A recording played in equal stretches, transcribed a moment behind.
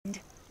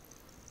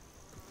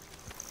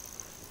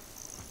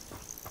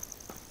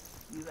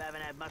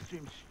haven't had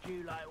mushroom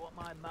stew like what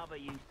my mother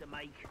used to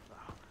make.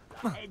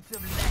 Oh, like heads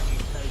of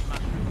lettuce those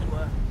mushrooms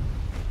were.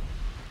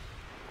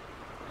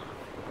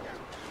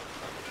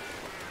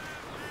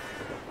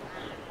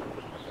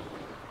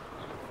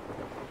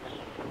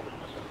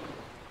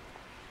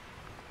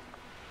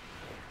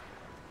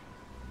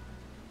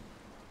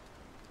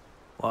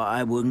 What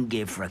I wouldn't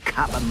give for a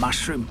cup of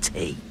mushroom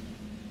tea.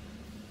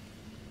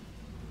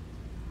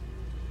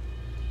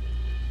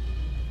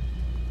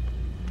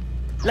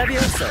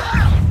 Levioso!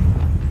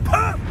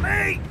 Put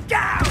me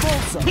down!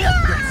 Corsair!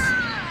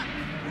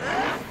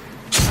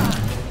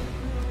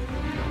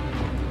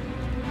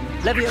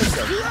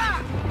 Levioso!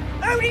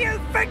 Who do you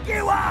think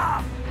you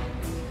are?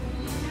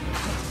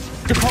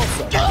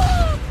 Depulso!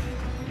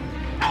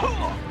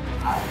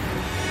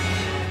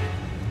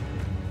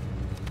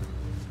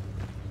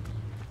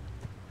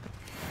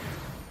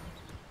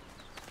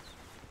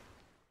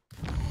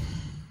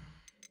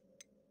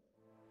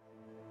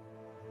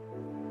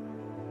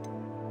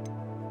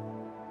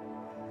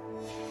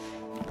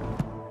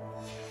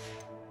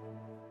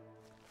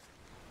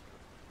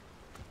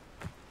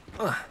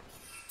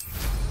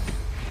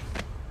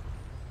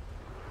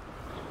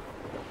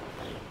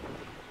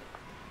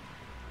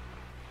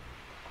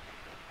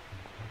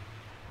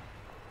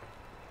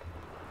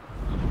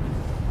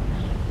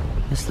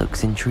 This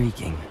looks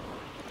intriguing.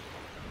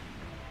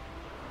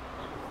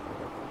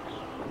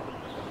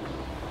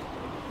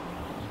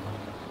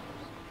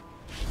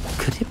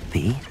 Could it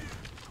be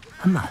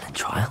a Merlin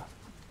trial?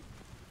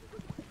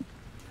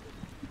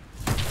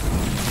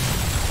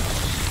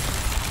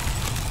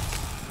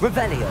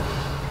 Revelio!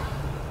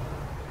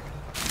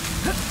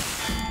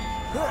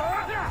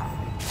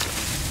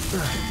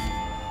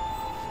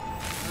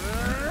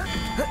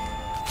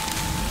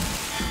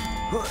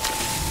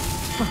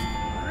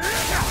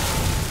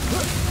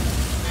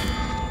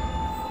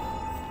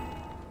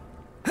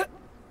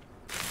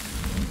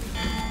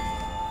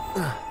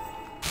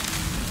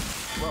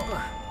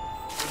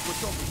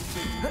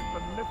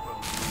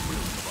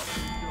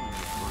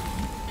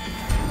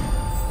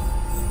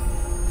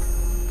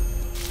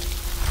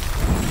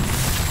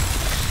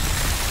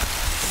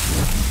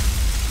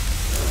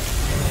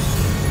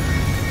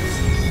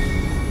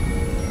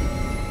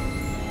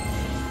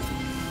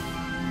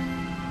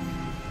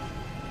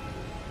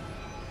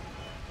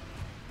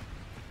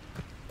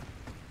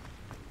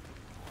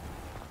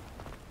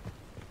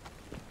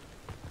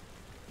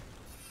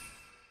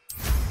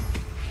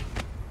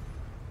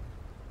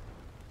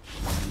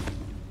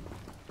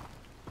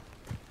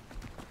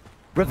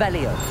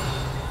 Revelio.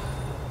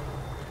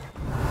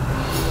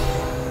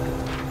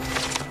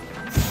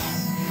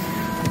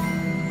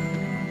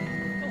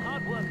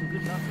 Hard work and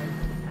good luck.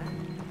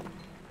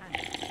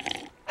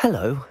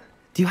 Hello.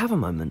 Do you have a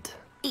moment?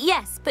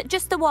 Yes, but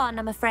just the one,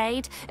 I'm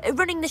afraid.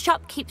 Running the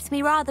shop keeps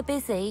me rather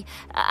busy.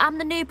 I'm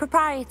the new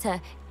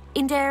proprietor,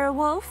 Indira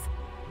Wolf.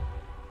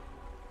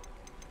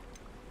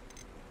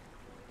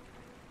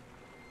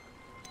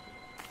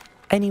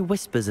 Any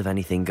whispers of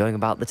anything going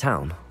about the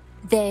town?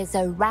 There's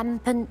a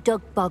rampant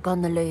dug bug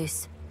on the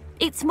loose.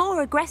 It's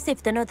more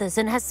aggressive than others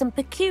and has some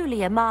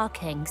peculiar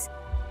markings.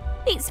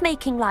 It's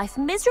making life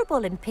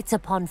miserable in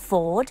Pitterpond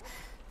Ford.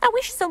 I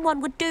wish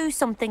someone would do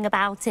something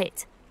about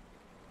it.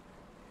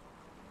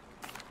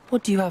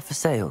 What do you have for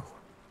sale?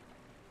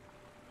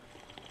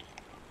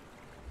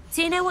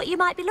 Do you know what you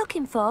might be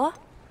looking for?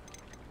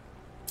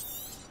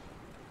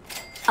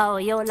 Oh,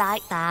 you'll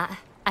like that.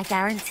 I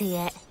guarantee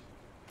it.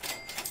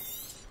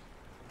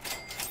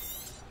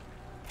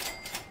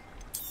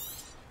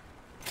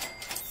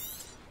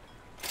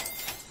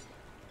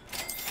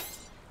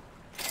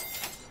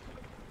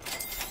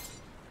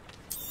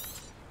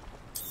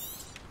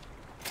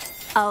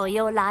 Oh,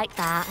 you'll like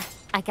that.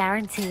 I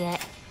guarantee it.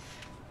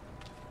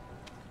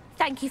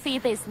 Thank you for your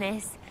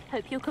business.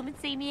 Hope you'll come and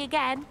see me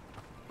again.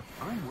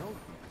 I'm welcome.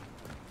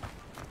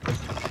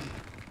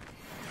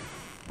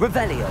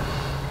 Revelio.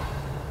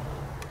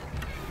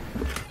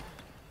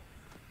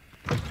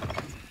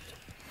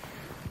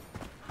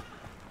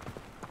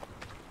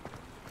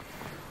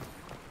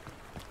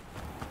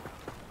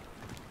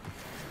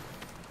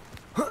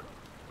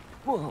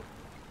 Whoa.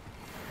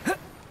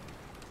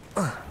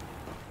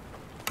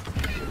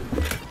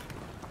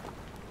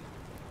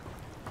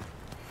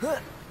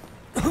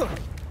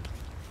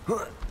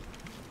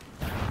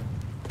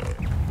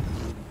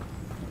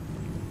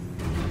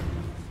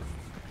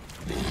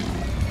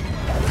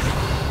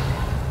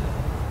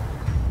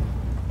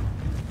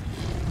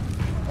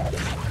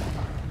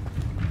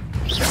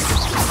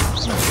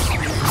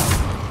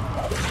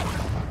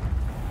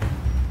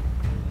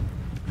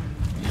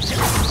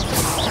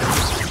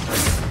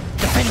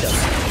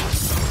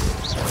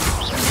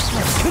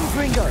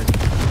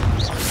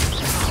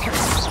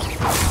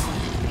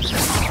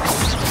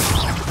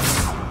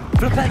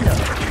 Flipendo!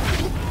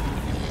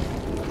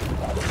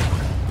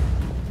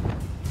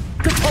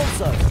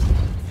 Depulso!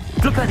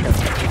 Flipendo!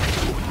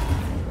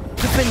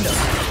 Defendo!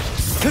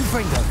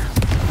 Confringo!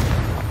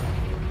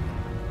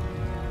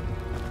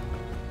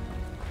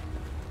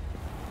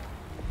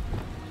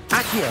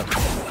 Accio!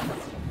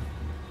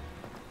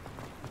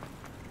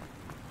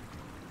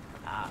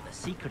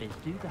 secret is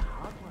do the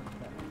hard one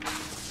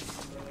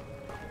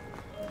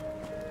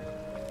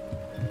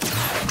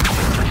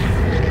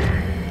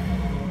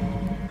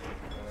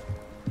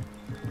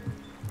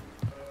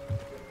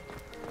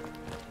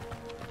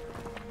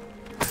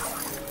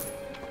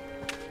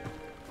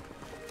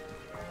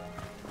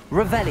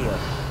Revelio.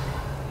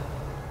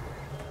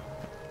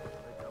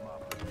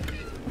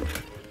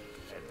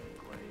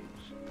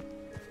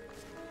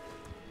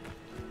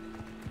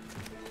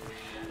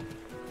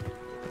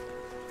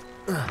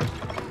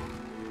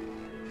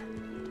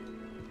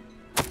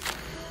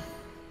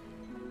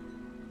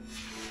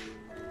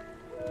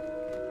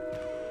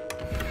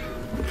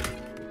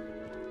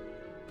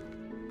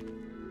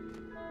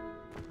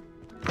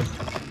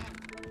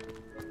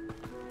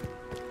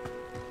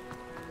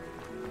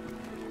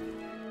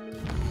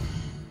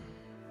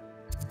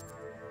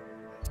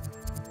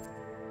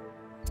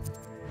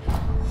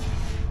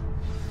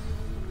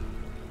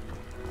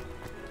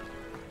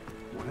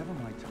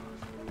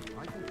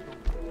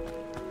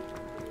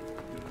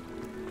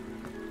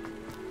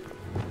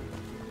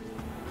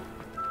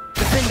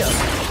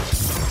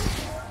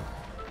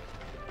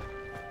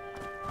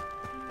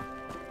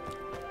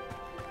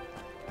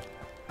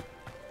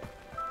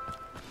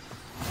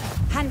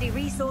 Handy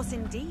resource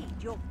indeed,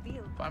 your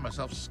field. Find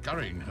myself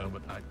scurrying home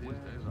at night these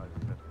days.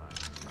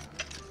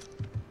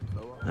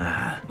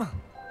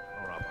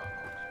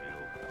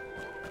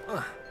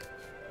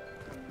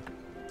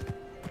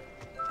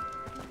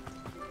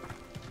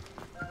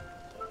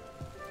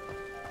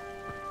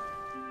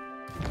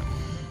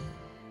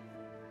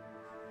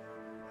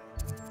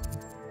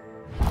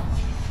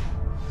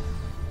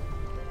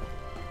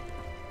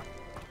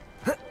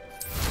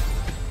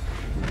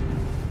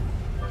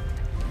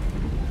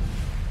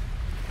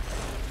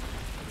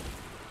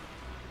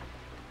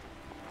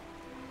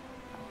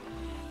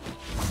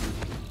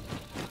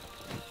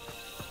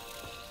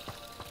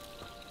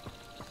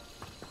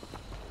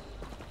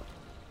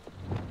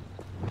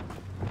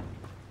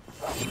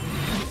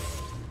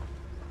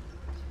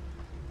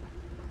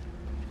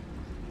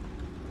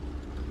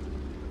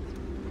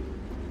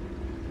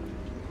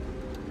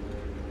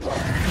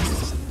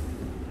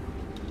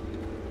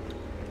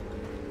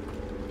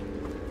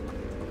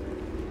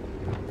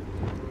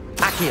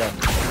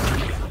 Accio.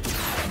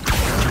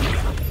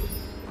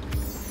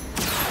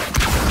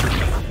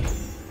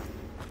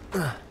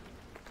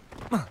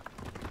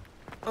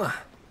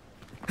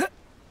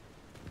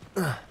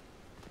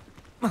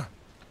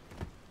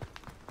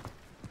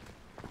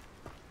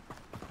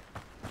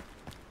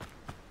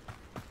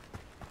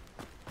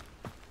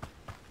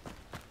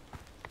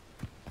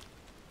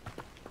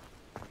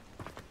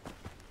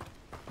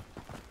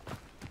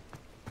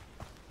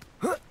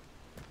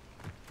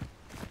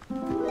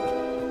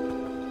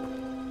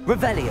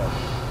 Revelio.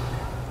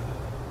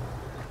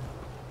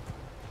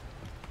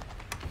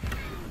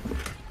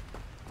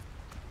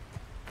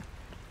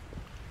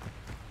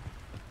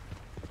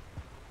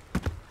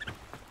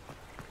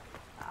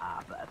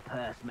 Ah, but a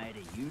purse made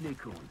of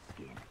unicorn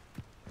skin.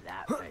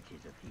 That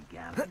fetches a few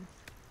galleons.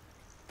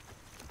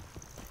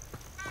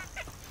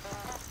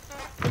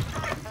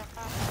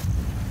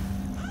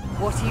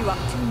 What are you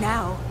up to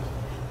now?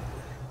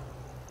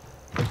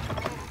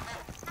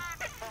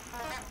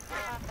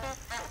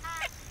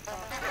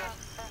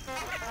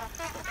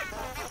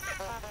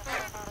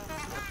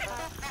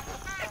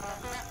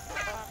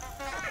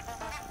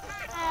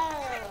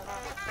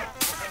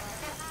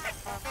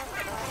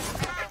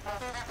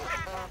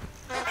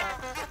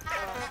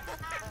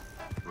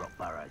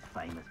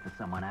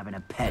 Having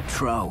a pet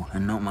troll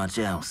and not much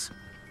else.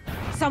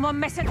 Someone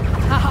messing...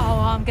 Oh,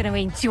 I'm gonna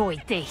enjoy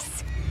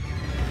this.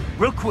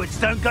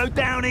 Rookwoods don't go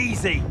down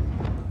easy.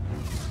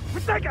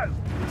 Where'd they go?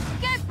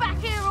 Get back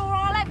here or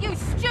I'll have you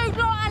stewed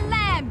like a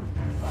lamb.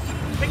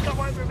 Think I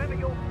won't remember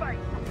your face?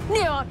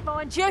 Knew I'd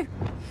find you.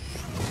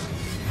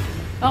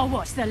 I'll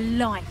watch the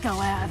light go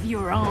out of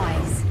your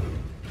eyes.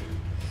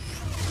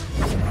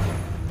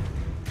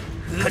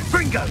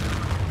 Confringo!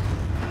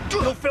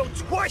 You'll feel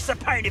twice the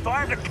pain if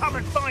I have to come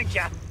and find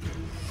you.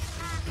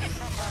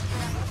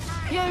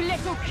 You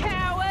little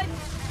coward!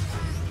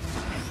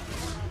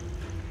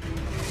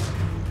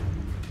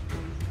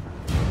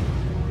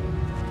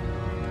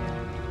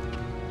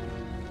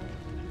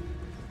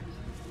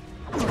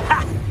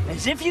 Ha!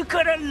 As if you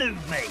could elude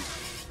me!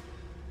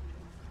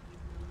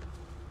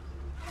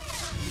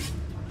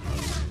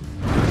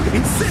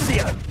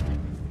 Incendio!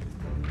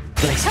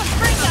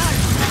 Confringo!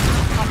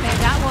 I bet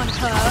that one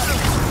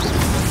hurt.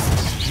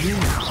 You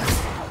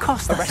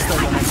cost us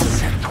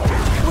thousands.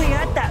 We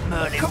had that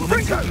Merlin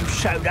woman till you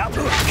showed up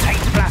with a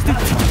cake blaster.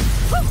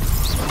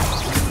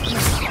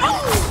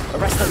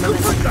 Arrest the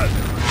momentum.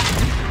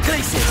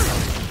 Glaciers.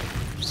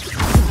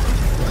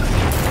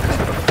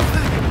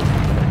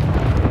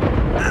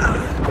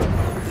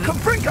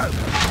 Confringo!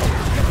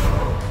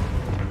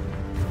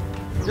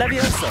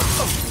 Levioso.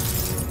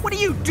 What are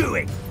you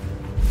doing?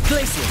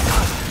 Glaciers.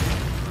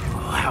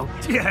 Oh, how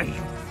dare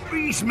you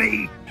freeze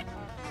me!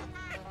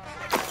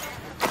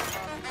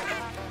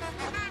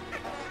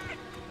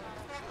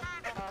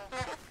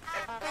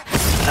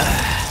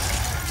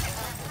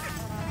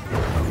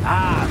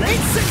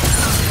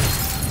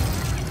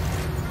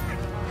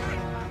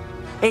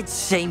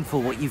 It's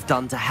shameful what you've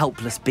done to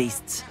helpless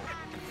beasts.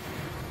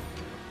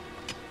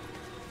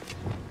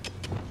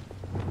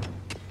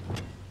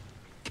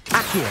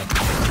 Accio.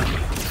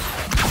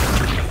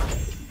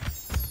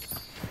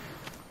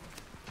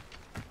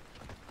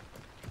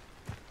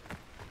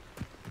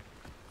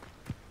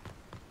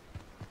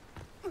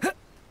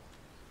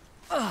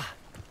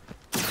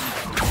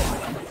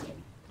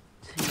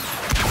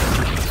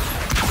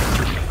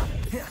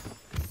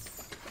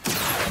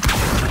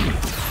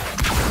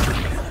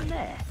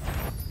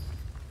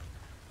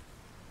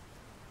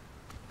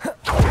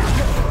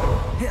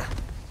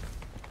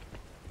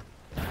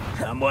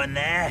 Someone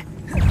there?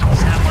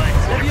 Someone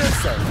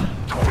Levioso.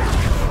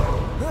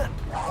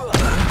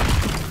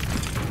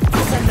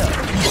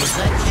 Was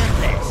that your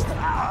best?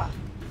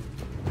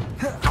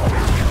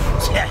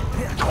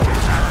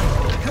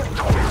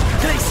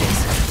 Places.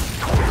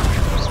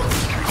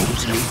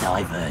 Easily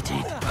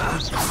diverted.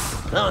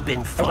 I've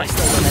been fighting.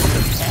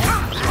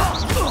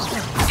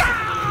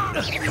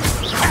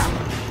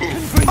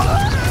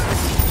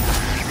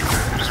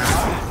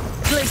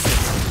 Places.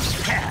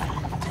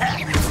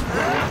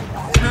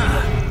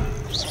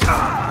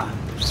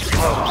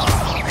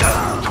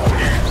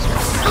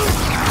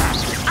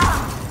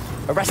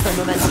 Arrest their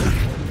momentum.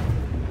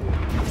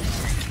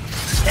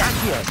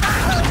 Accio.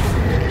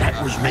 That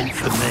was meant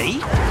for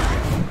me.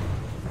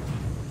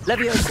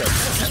 Levioso.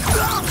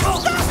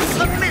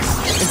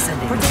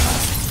 Incendio.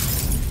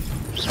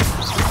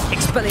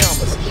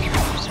 Expelliarmus.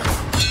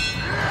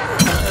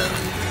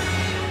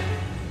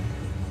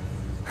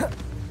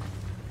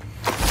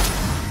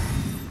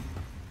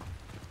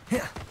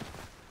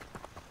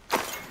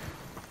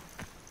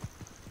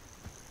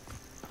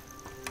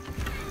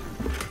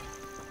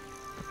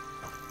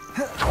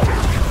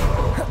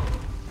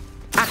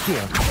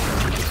 Accio.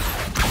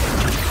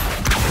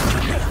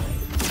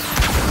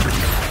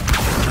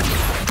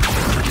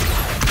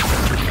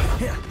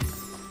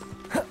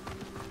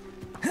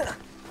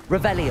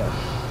 Revelio.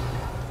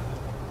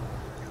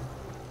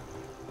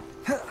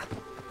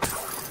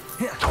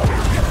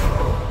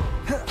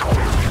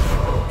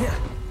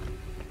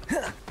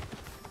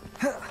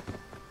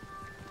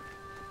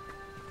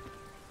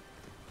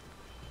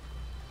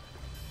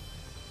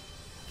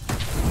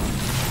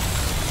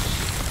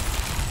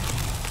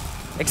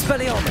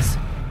 Expelliarmus.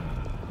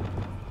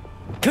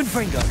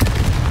 Confringo.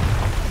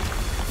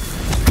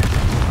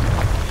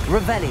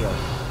 Revelio.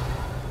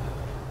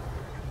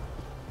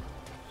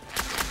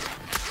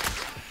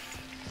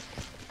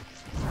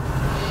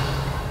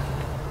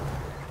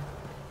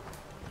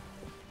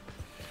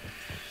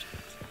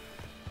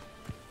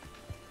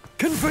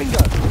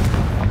 Confringo.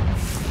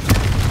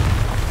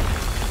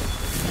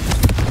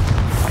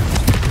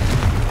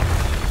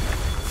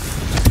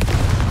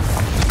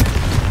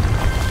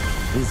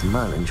 These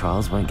Merlin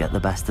trials won't get the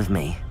best of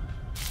me.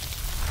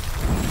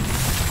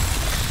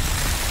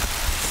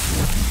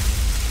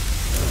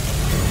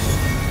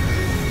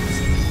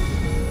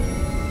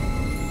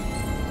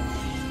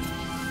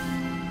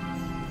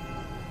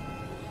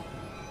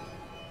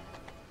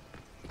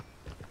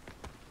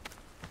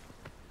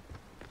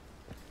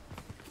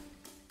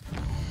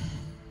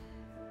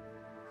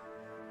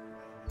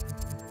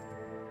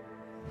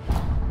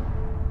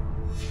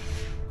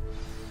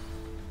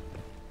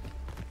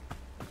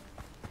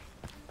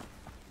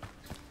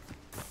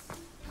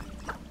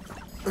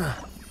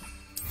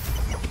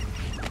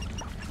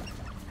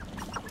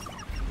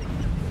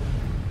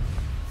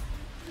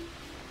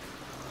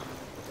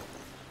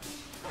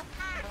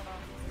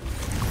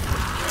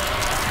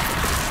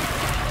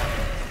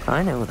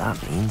 I know what that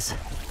means.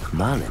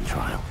 Merlin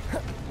trial.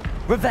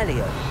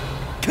 Revelio.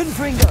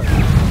 Confringo.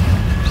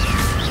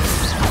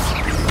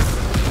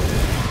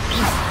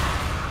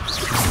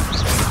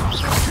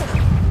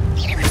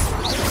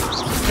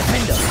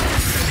 Defendo.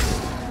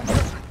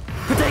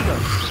 Protego.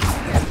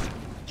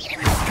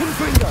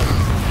 Confringo.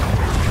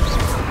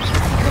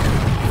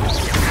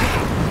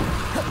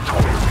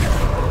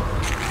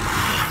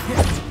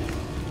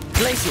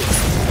 Glacius.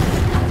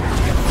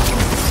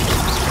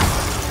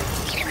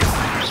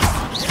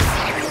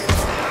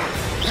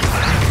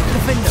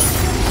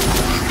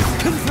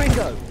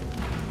 Confringo.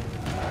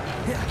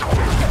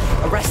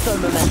 Arresto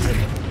momentum.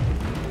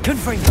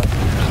 Confringo.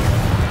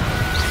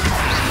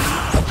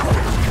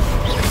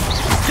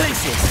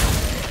 Glacius.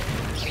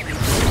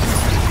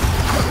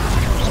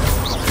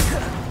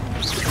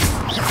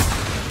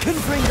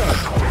 Confringo.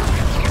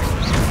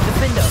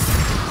 Defendo.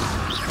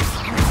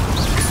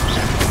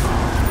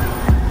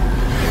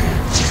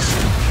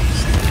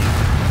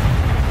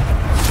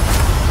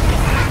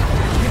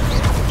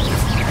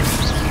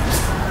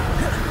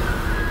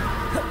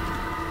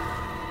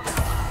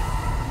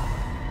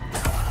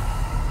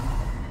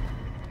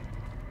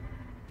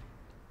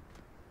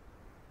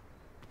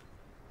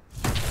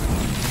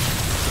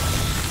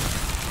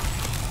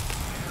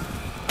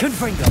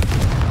 Confringo.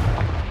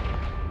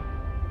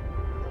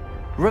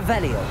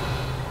 Revelio.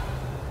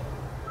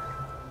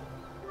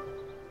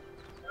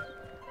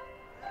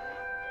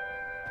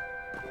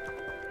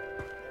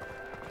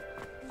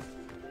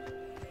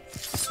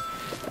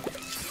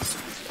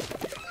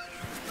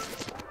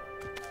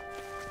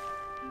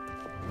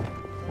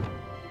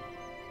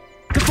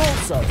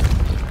 Repulsor.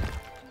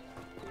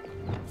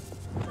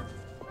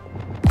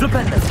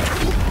 Flipendo.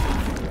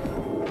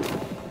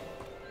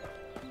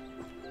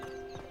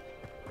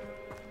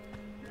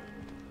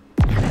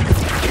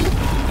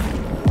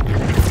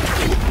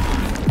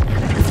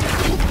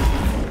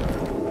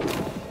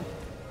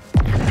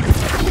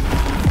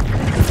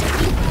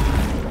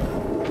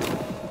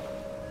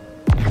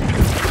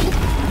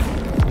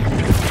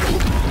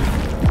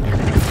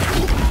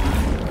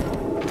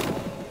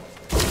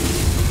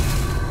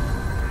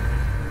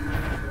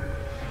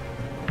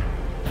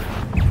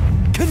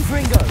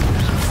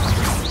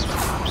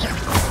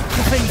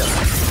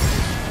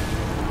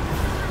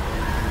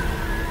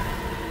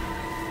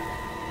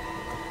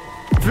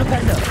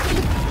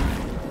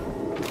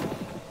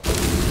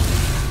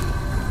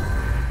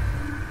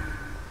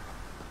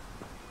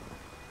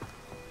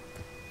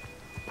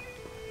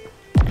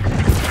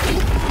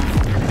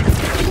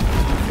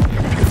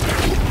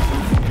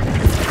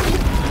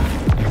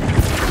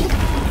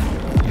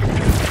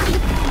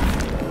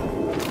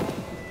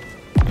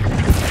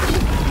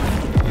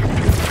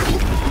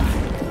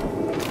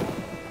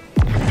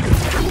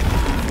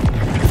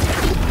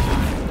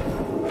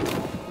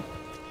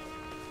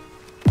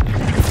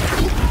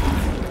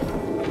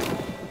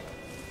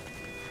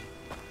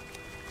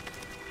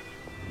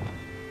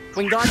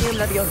 Wingardium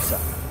Leviosa.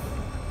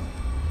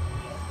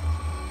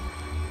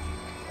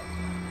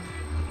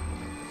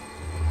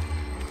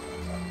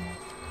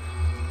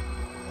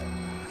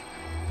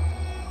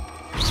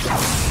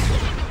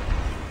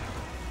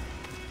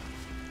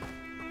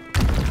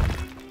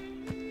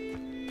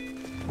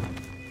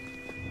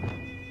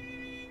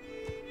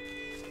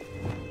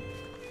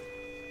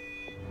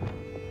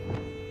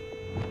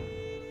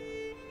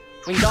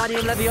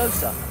 Wingardium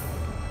Leviosa.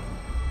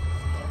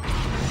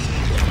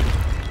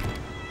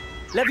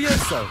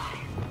 Levioso.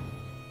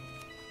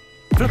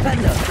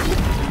 Flipendo.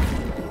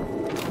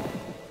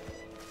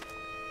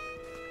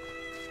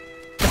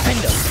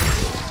 Defendo.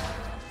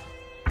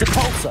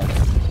 Depulso.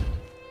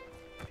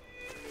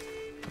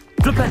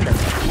 Flipendo.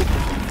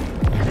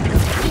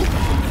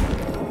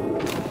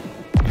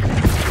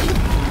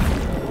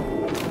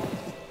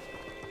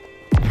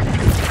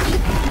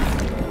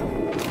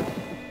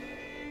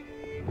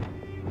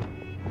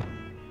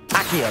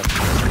 Accio.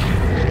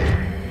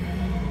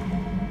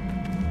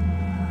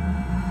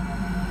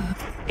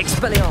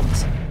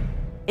 Expelliarmus.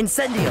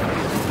 Incendio.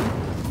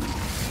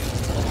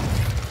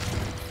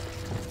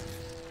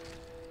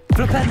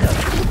 Flipendo.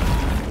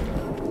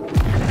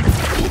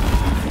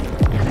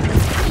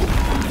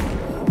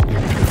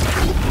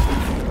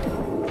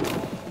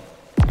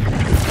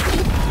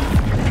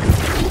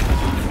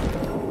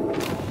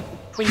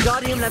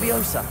 Wingardium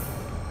Leviosa.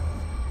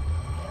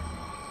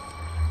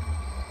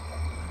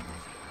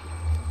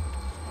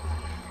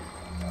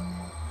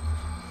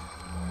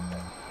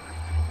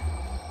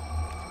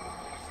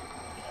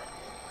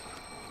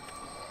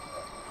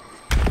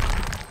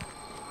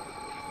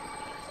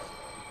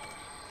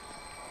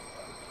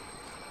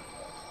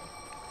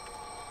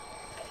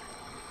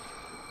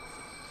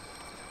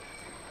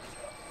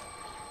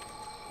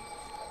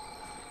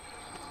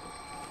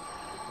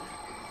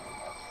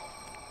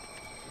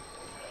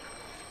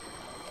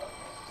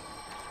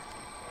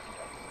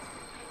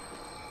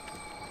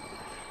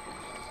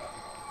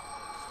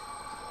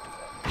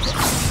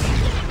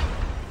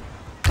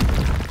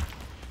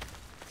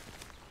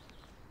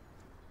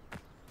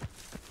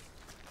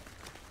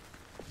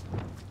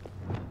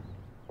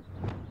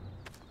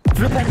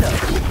 Flipendo.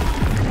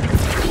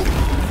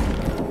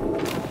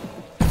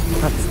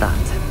 That's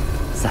that.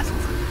 Settled.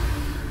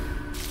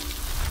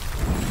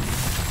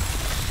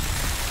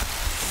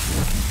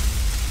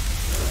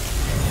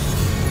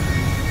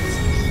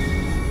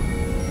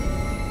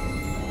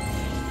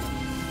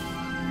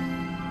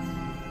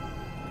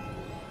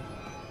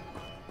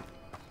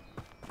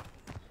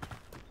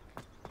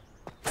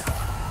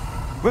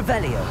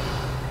 Revelio.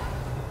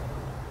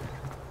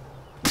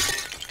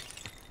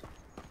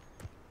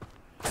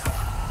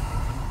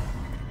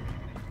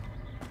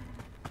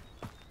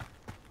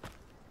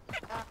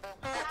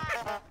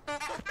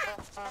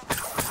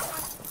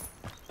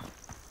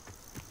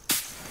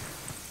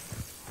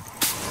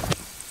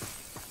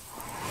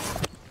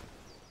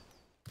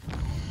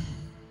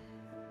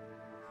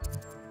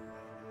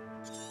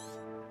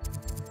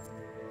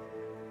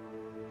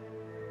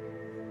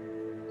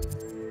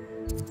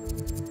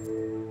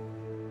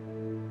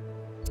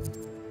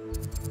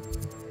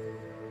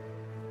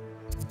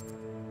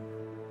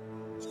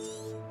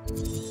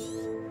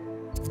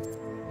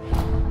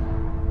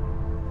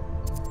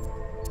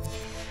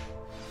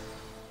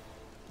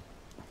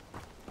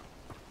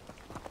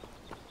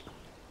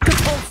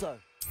 Compulso.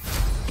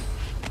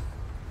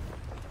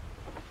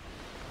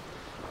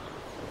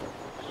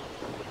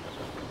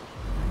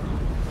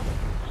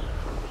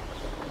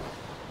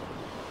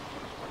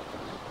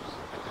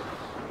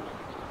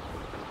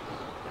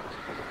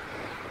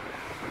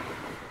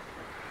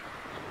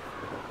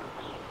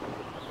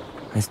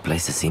 This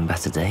place has seen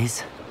better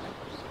days.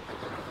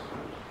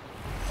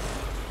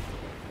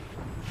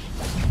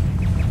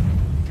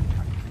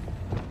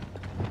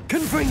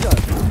 Confringo!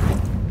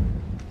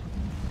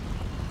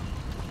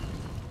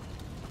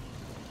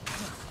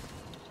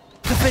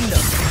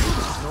 Defender!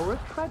 Nor a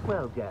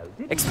Treadwell Joe,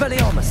 did you?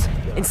 Expelliarmus!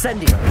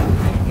 Incendio!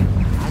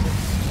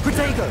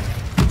 Protego!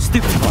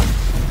 Stupefy!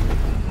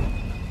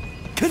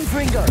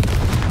 Confringo!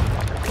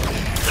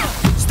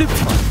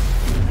 Stupefy!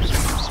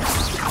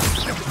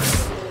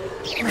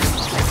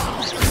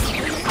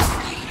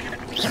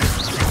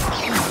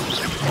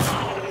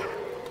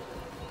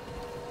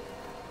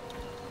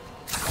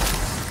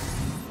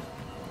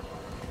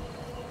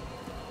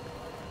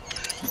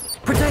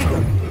 Protego!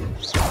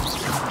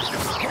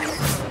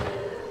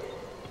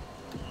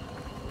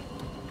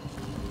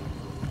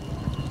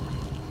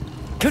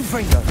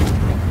 Confringo!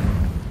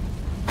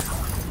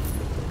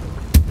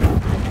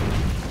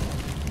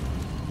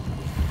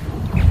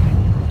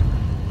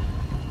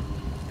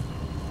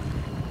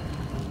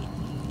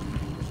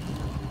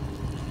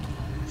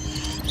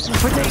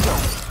 Protego!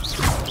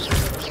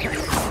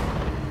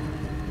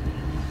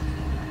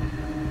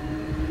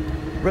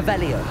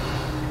 Revelio!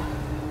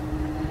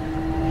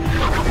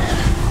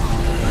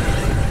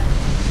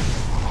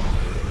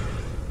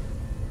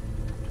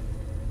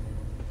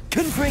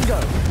 Confringo!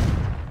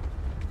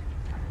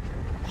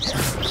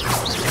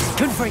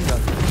 Confringo!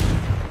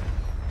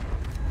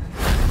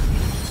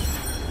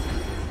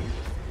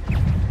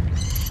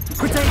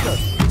 Protego!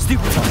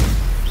 Stupefy!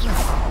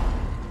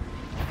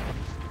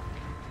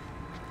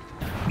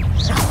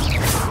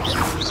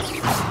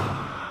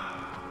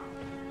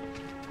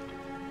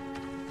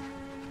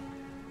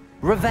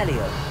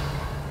 Revelio!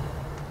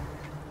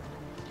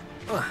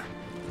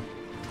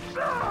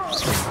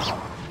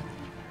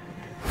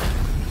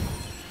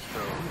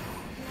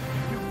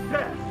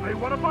 Dare say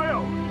one of my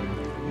own.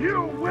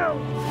 You will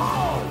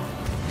fall!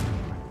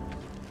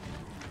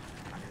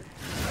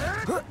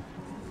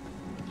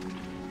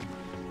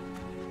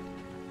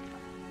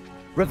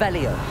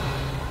 Revelio!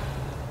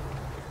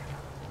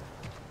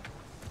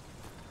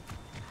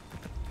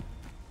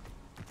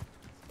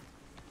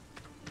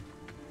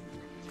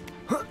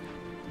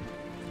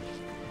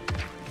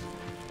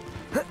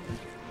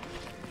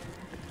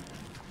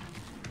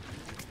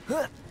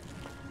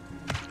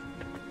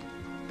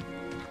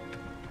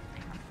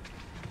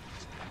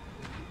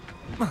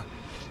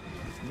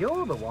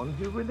 You're the one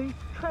who released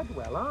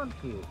Treadwell, aren't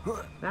you?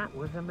 That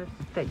was a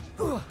mistake,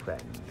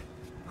 friend.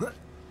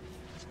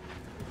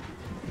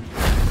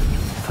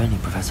 If only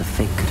Professor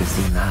Fig could have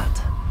seen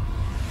that.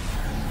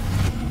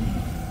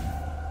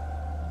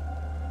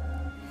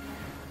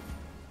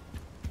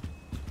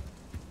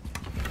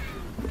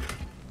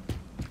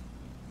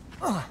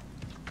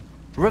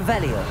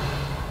 Revelio!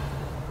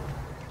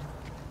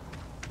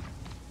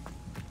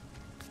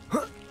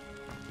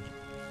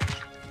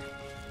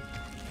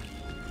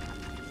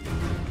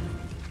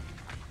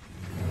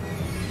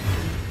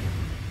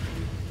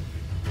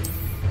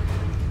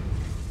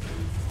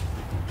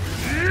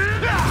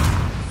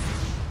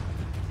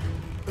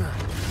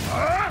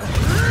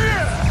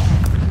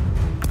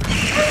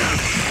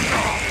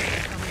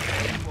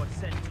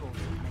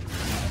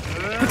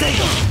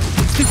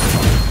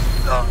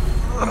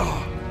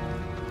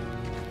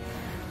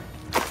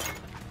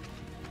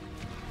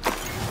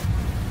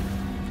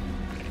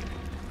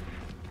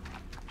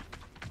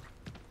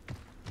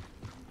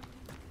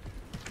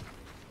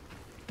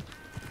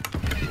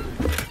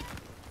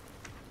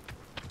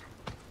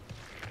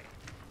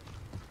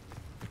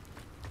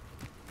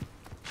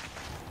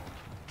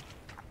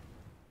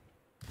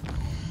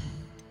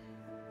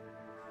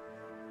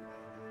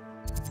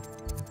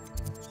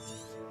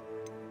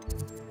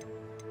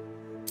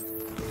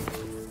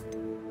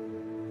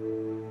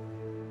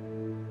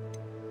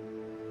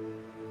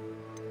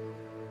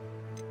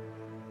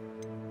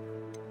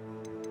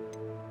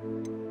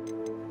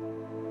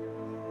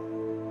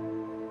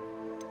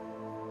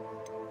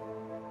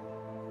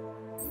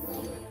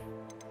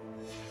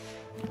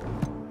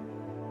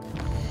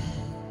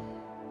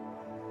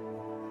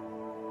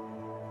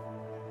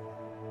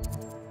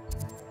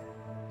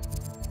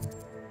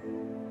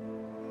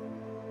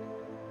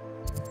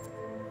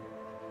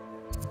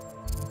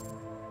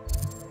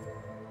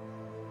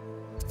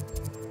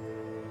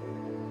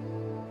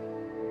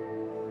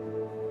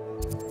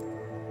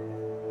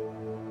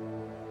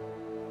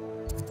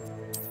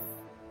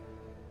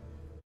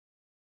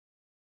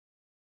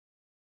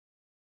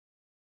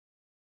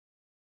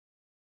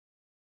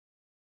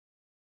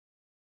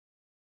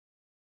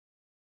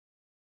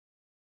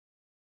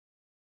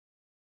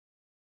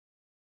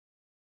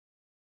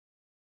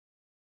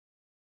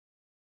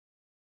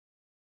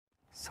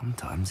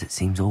 Sometimes it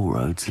seems all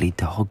roads lead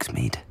to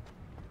Hogsmeade.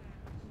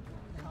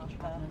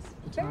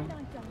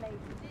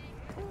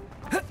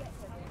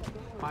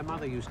 My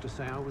mother used to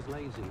say I was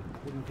lazy.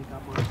 Wouldn't pick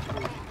up my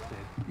school, she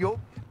said. You're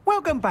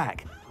welcome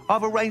back.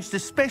 I've arranged a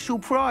special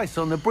price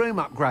on the broom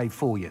upgrade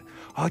for you.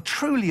 I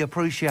truly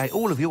appreciate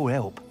all of your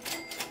help.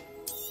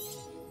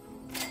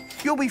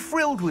 You'll be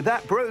thrilled with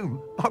that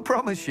broom, I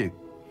promise you.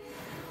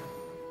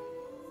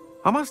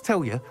 I must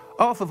tell you,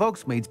 half of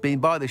Hogsmeade's been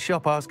by the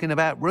shop asking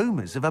about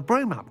rumours of a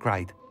broom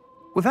upgrade.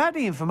 Without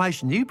the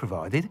information you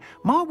provided,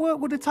 my work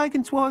would have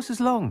taken twice as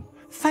long.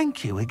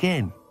 Thank you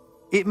again.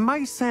 It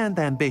may sound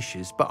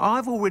ambitious, but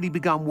I've already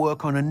begun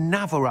work on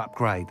another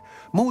upgrade,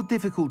 more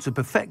difficult to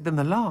perfect than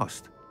the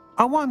last.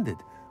 I wondered,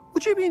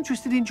 would you be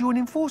interested in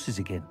joining forces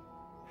again?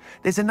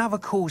 There's another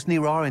course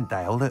near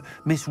Arendelle that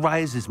Miss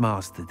Reyes has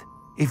mastered.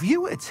 If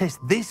you were to test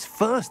this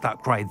first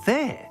upgrade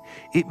there,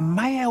 it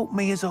may help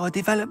me as I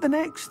develop the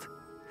next.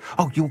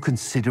 Oh, you'll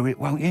consider it,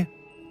 won't you?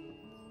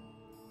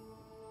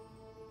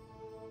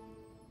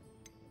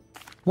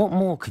 What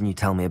more can you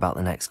tell me about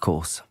the next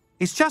course?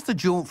 It's just a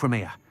jaunt from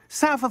here,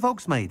 south of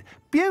Hogsmeade.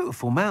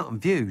 Beautiful mountain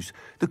views.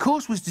 The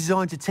course was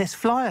designed to test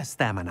flyer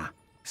stamina.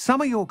 Some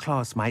of your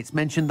classmates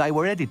mentioned they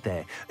were headed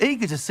there,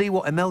 eager to see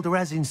what Imelda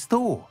has in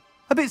store.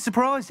 A bit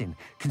surprising,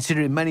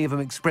 considering many of them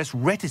expressed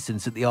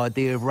reticence at the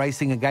idea of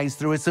racing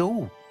against her at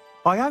all.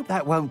 I hope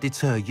that won't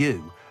deter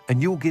you,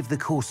 and you'll give the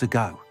course a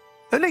go.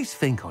 At least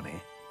think on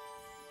it.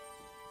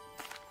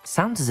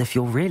 Sounds as if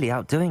you're really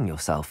outdoing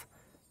yourself.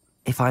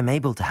 If I'm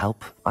able to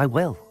help, I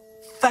will.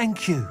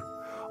 Thank you.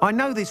 I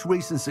know this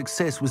recent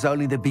success was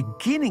only the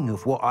beginning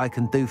of what I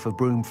can do for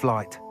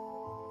Broomflight.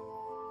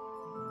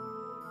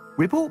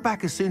 Report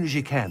back as soon as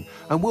you can,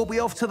 and we'll be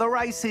off to the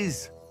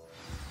races.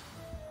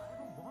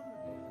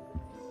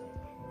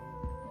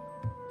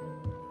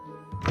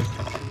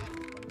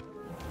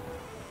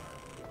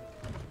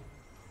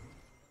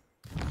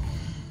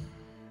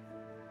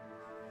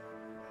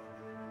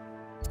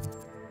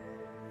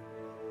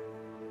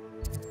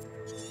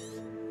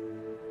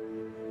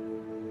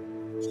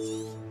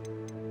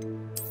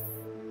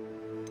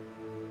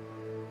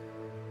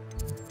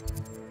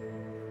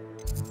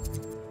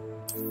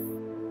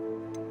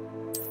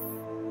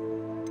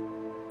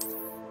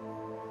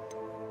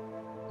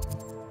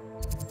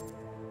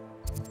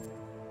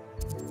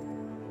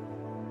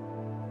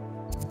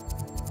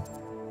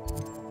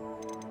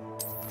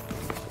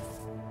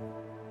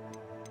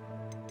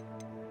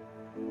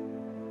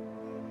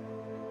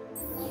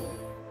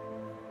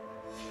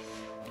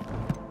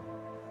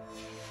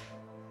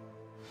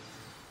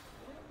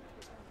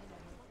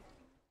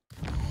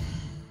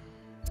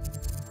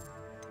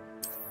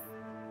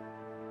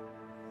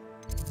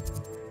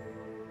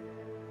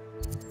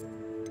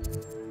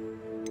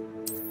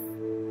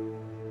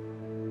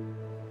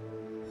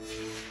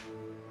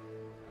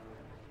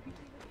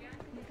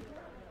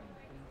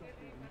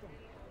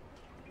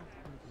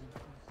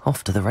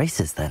 Off to the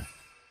races, then.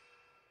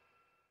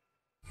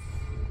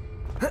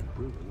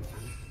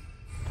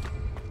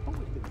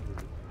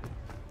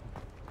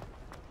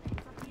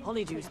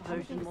 Honeydew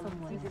potion.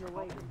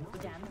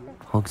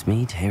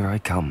 Hogsmeade, here I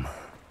come.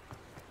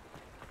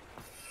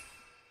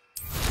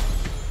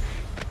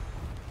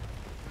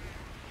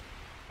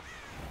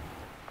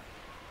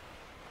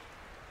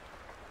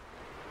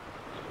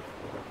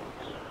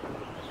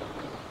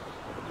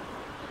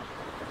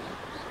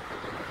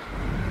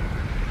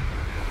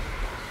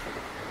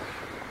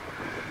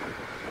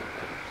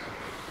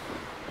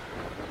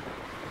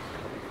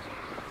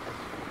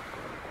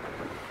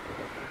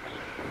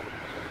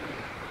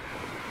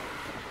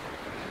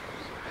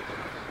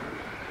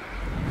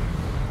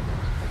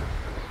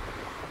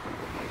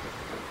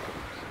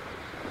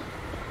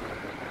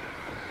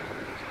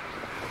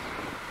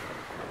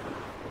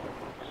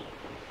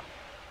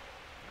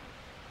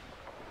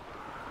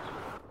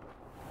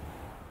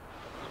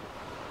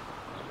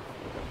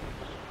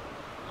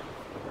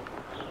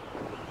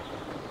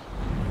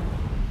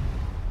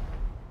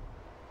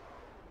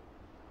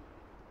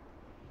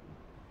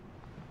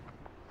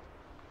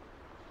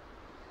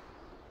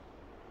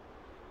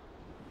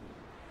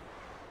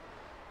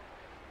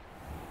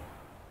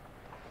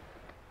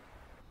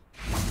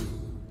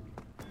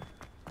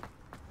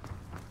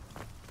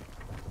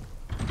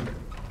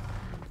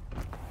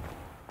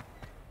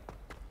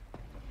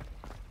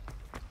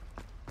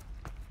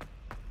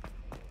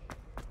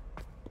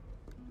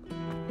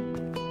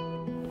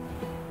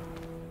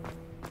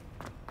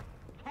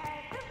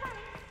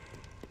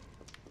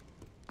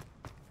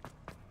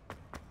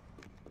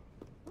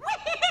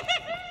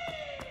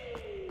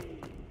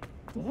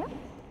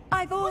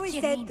 I've always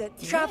said that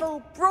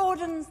travel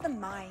broadens the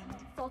mind.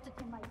 Insulted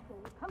to my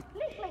soul,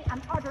 completely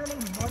and utterly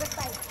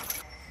mortified.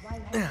 Why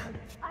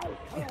I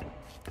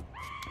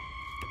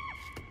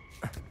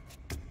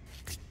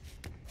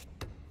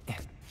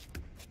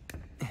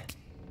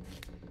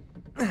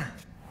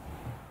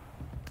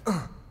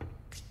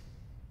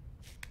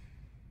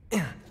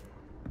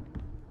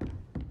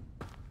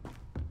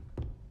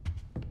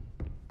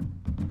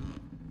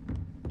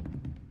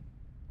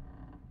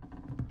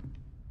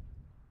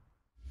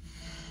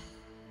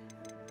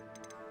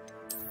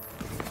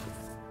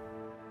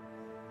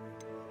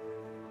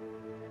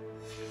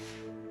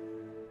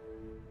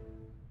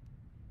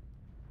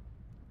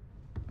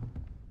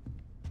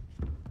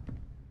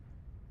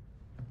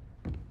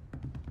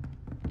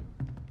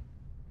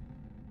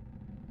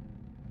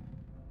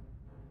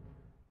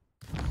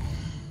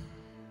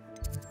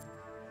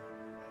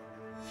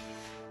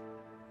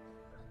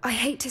I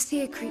hate to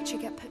see a creature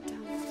get put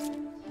down.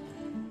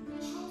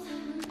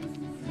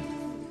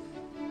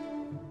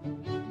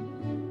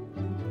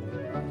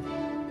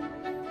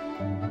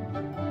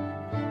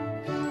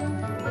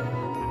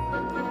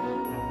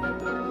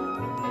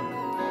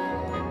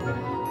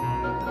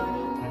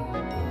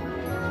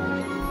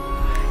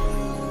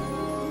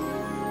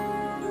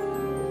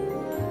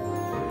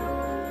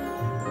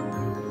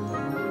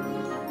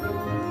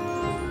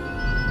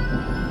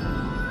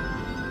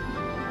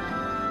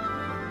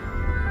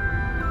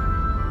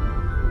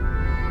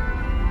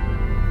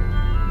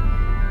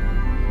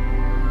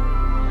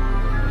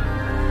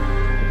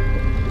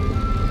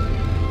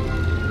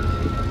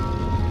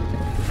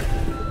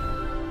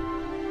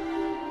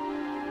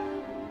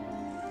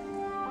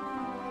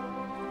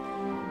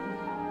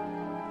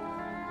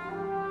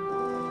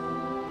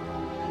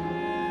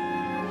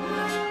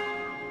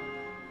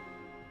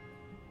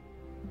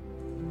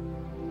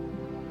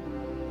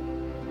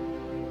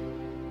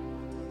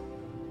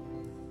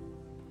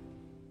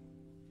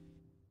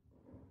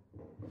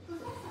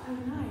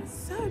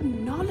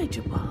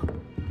 knowledgeable.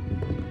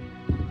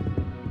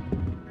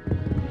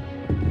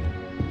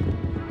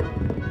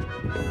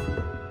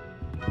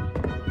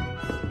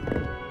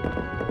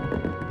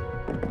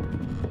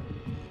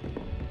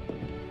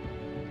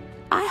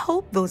 I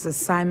hope those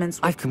assignments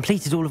were... I've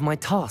completed all of my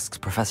tasks,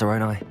 Professor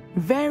Onai.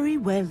 Very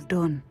well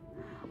done.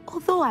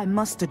 Although I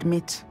must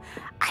admit,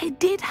 I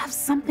did have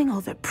something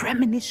of a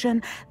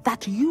premonition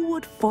that you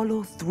would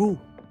follow through.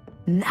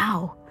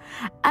 Now,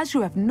 as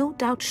you have no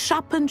doubt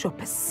sharpened your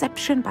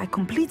perception by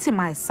completing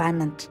my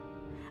assignment,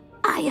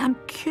 I am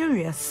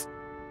curious,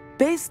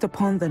 based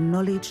upon the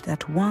knowledge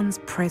that one's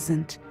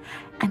present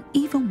and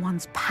even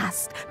one's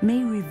past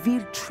may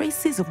reveal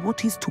traces of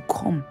what is to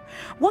come.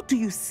 What do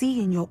you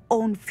see in your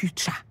own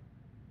future?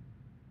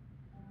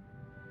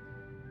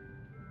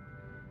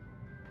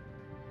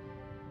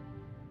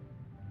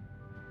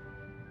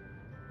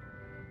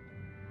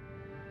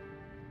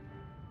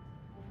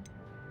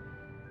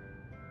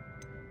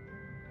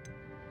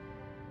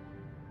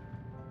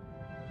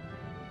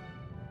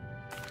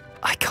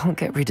 I can't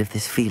get rid of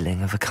this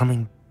feeling of a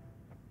coming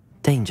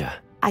danger.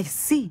 I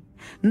see.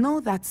 Know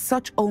that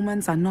such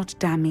omens are not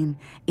damning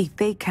if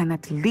they can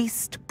at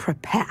least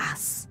prepare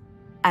us.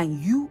 And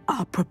you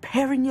are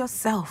preparing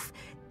yourself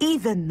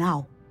even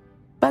now.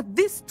 But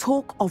this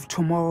talk of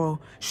tomorrow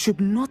should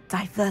not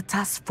divert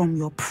us from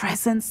your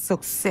present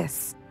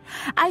success.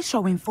 I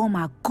shall inform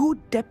our good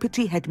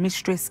deputy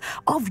headmistress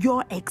of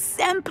your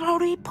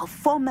exemplary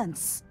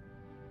performance.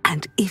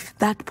 And if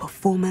that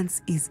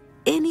performance is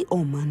any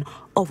omen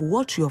of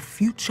what your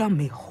future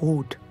may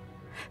hold,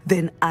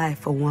 then I,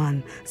 for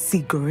one,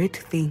 see great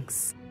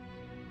things.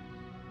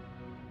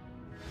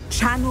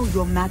 Channel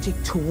your magic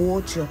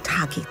towards your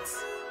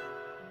targets.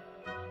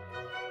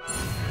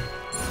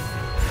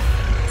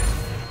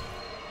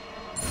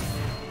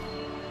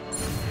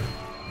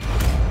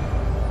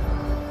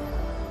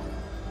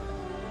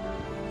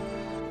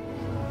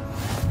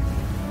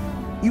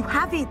 You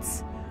have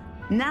it!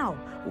 Now,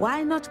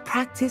 why not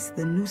practice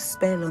the new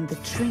spell on the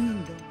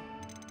training door?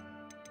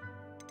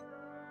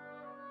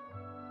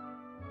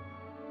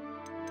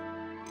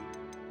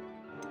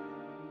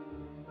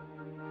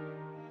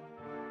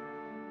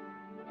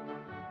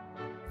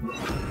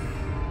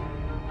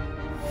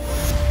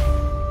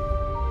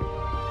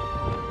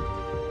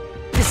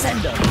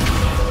 Descendo!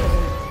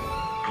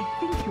 I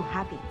think you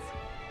have it.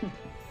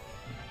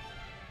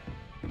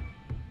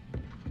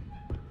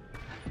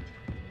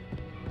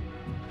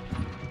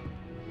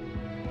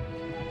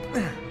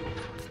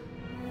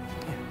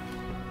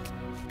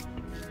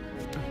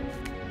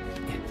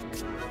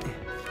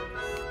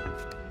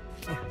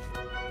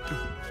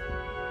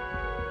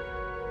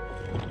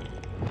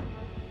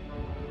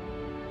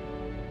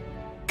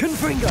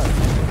 Confringo!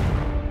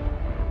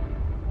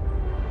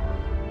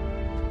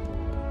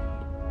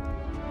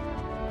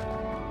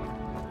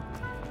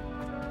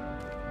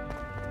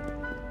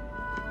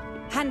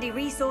 Handy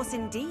resource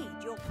indeed.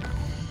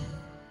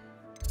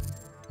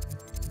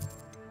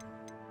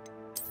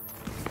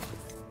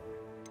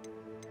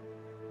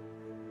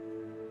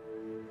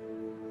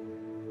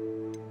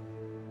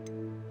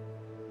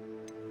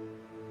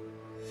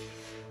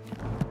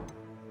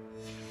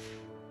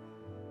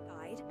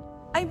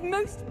 I'm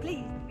most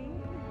pleased.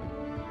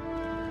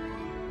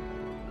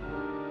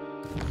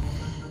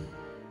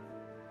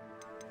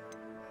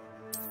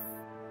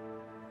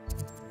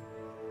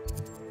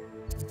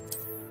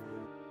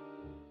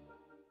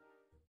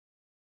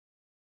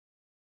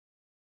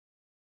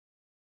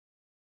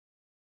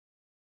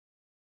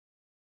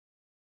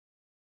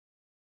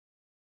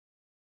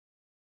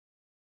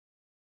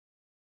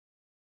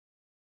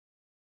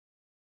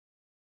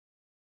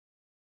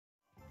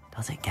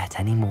 Does it get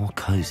any more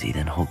cozy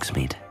than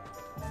Hogsmeade?